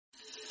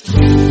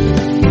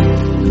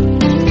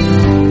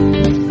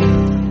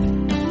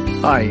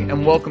Hi,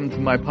 and welcome to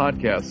my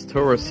podcast,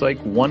 Torah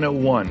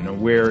Psych101,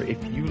 where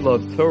if you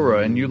love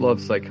Torah and you love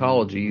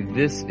psychology,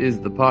 this is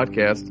the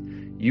podcast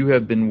you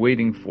have been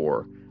waiting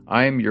for.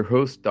 I am your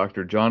host,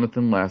 Dr.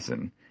 Jonathan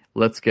Lasson.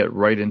 Let's get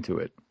right into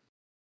it.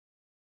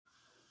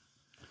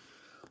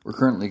 We're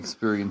currently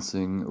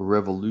experiencing a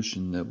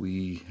revolution that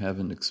we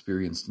haven't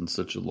experienced in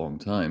such a long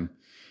time,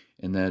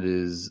 and that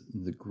is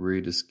the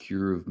greatest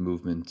Kiruv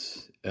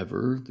movement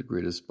ever, the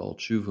greatest Baal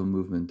Tshuva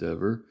movement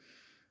ever,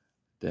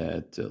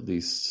 that at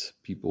least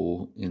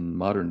people in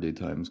modern day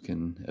times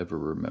can ever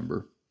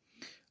remember.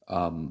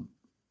 When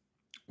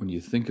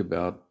you think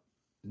about,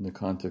 in the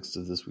context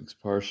of this week's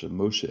Parsha,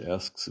 Moshe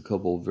asks a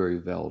couple of very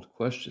valid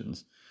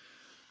questions.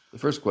 The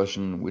first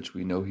question, which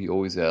we know he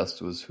always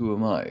asked, was, who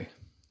am I?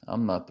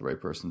 I'm not the right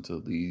person to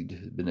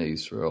lead Bnei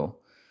Israel.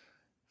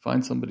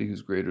 Find somebody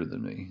who's greater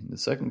than me. And the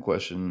second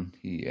question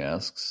he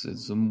asks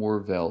is a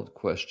more valid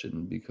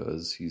question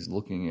because he's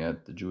looking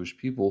at the Jewish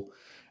people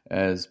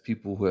as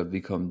people who have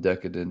become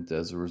decadent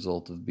as a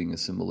result of being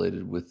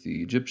assimilated with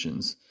the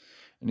Egyptians.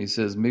 And he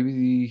says maybe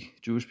the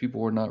Jewish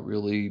people are not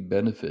really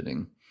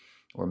benefiting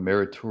or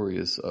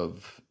meritorious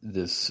of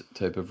this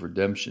type of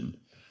redemption.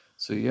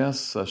 So he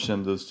asks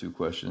Hashem those two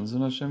questions,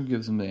 and Hashem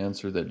gives him the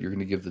answer that you're going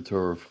to give the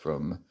Torah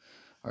from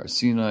Har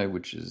Sinai,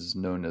 which is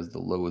known as the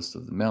lowest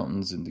of the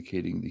mountains,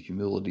 indicating the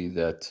humility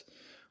that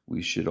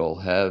we should all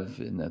have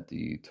and that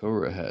the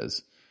Torah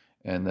has.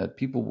 And that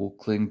people will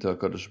cling to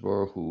HaKadosh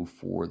Baruch Hu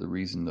for the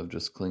reason of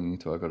just clinging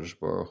to HaKadosh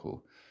Baruch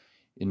Hu.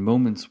 In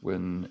moments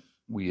when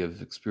we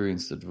have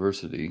experienced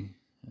adversity,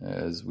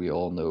 as we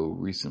all know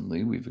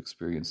recently, we've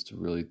experienced a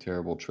really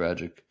terrible,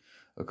 tragic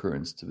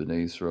occurrence to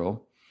Bnei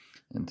Israel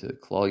and to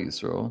Klal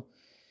Yisrael.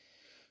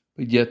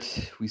 But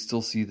yet, we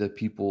still see that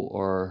people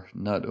are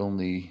not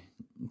only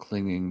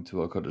clinging to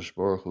HaKadosh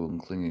Baruch Hu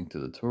and clinging to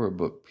the Torah,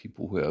 but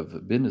people who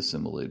have been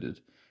assimilated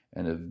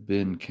and have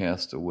been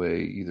cast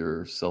away,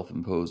 either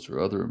self-imposed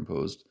or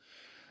other-imposed,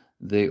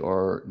 they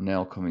are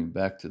now coming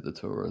back to the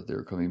Torah.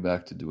 They're coming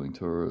back to doing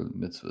Torah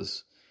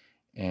mitzvahs.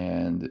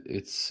 And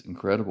it's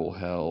incredible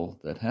how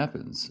that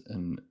happens.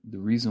 And the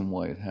reason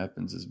why it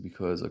happens is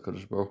because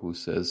HaKadosh Baruch Hu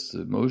says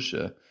to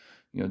Moshe,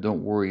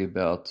 don't worry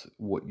about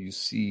what you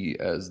see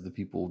as the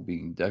people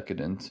being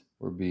decadent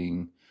or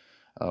being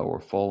or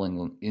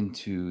falling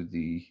into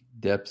the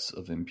depths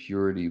of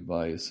impurity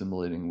by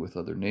assimilating with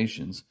other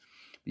nations.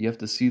 You have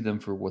to see them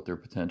for what their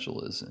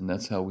potential is, and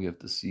that's how we have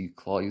to see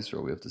Klal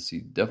Yisrael. We have to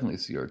definitely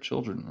see our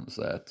children as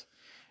that,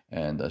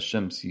 and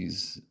Hashem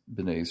sees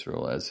Bnei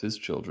Israel as His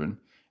children,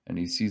 and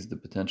He sees the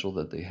potential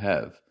that they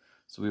have.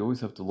 So we always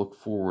have to look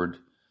forward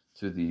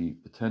to the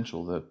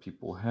potential that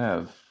people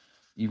have,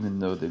 even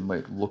though they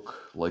might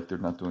look like they're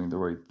not doing the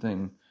right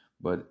thing,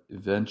 but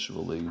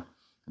eventually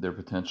their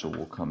potential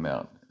will come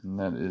out, and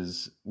that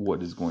is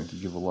what is going to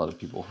give a lot of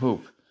people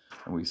hope.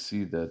 And we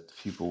see that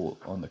people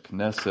on the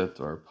Knesset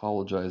are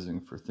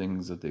apologizing for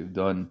things that they've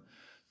done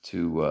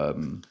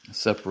to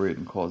separate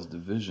and cause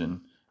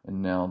division.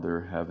 And now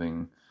they're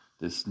having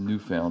this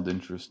newfound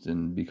interest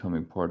in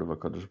becoming part of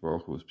HaKadosh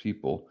Baruch Hu's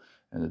people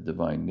and the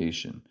divine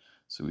nation.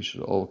 So we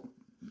should all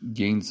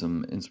gain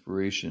some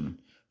inspiration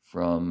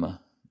from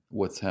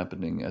what's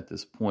happening at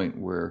this point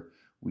where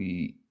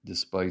we,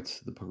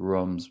 despite the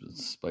pogroms,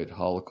 despite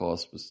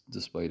Holocaust,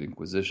 despite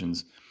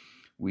inquisitions,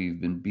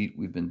 we've been beat,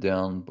 we've been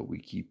down, but we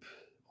keep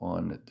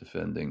on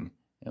defending,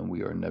 and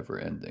we are never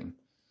ending.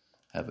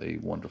 Have a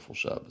wonderful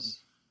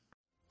Shabbos.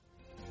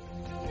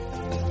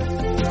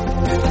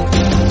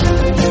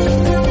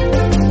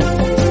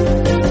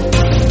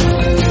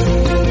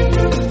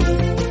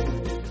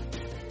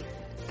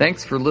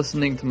 Thanks for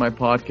listening to my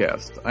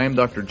podcast. I am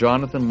Dr.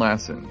 Jonathan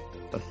Lasson,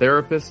 a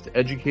therapist,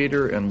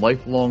 educator, and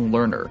lifelong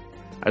learner.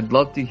 I'd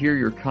love to hear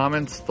your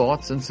comments,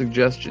 thoughts, and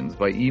suggestions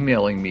by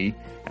emailing me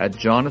at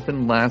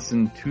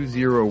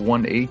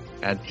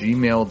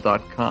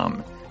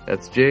jonathanlasson2018@gmail.com.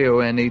 That's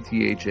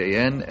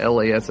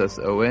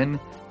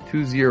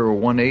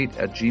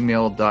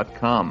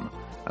JONATHANLASSON2018@gmail.com.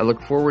 I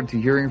look forward to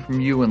hearing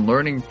from you and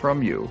learning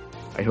from you.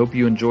 I hope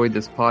you enjoyed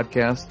this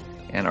podcast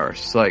and are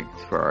psyched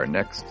for our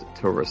next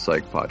Torah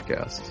Psych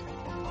podcast.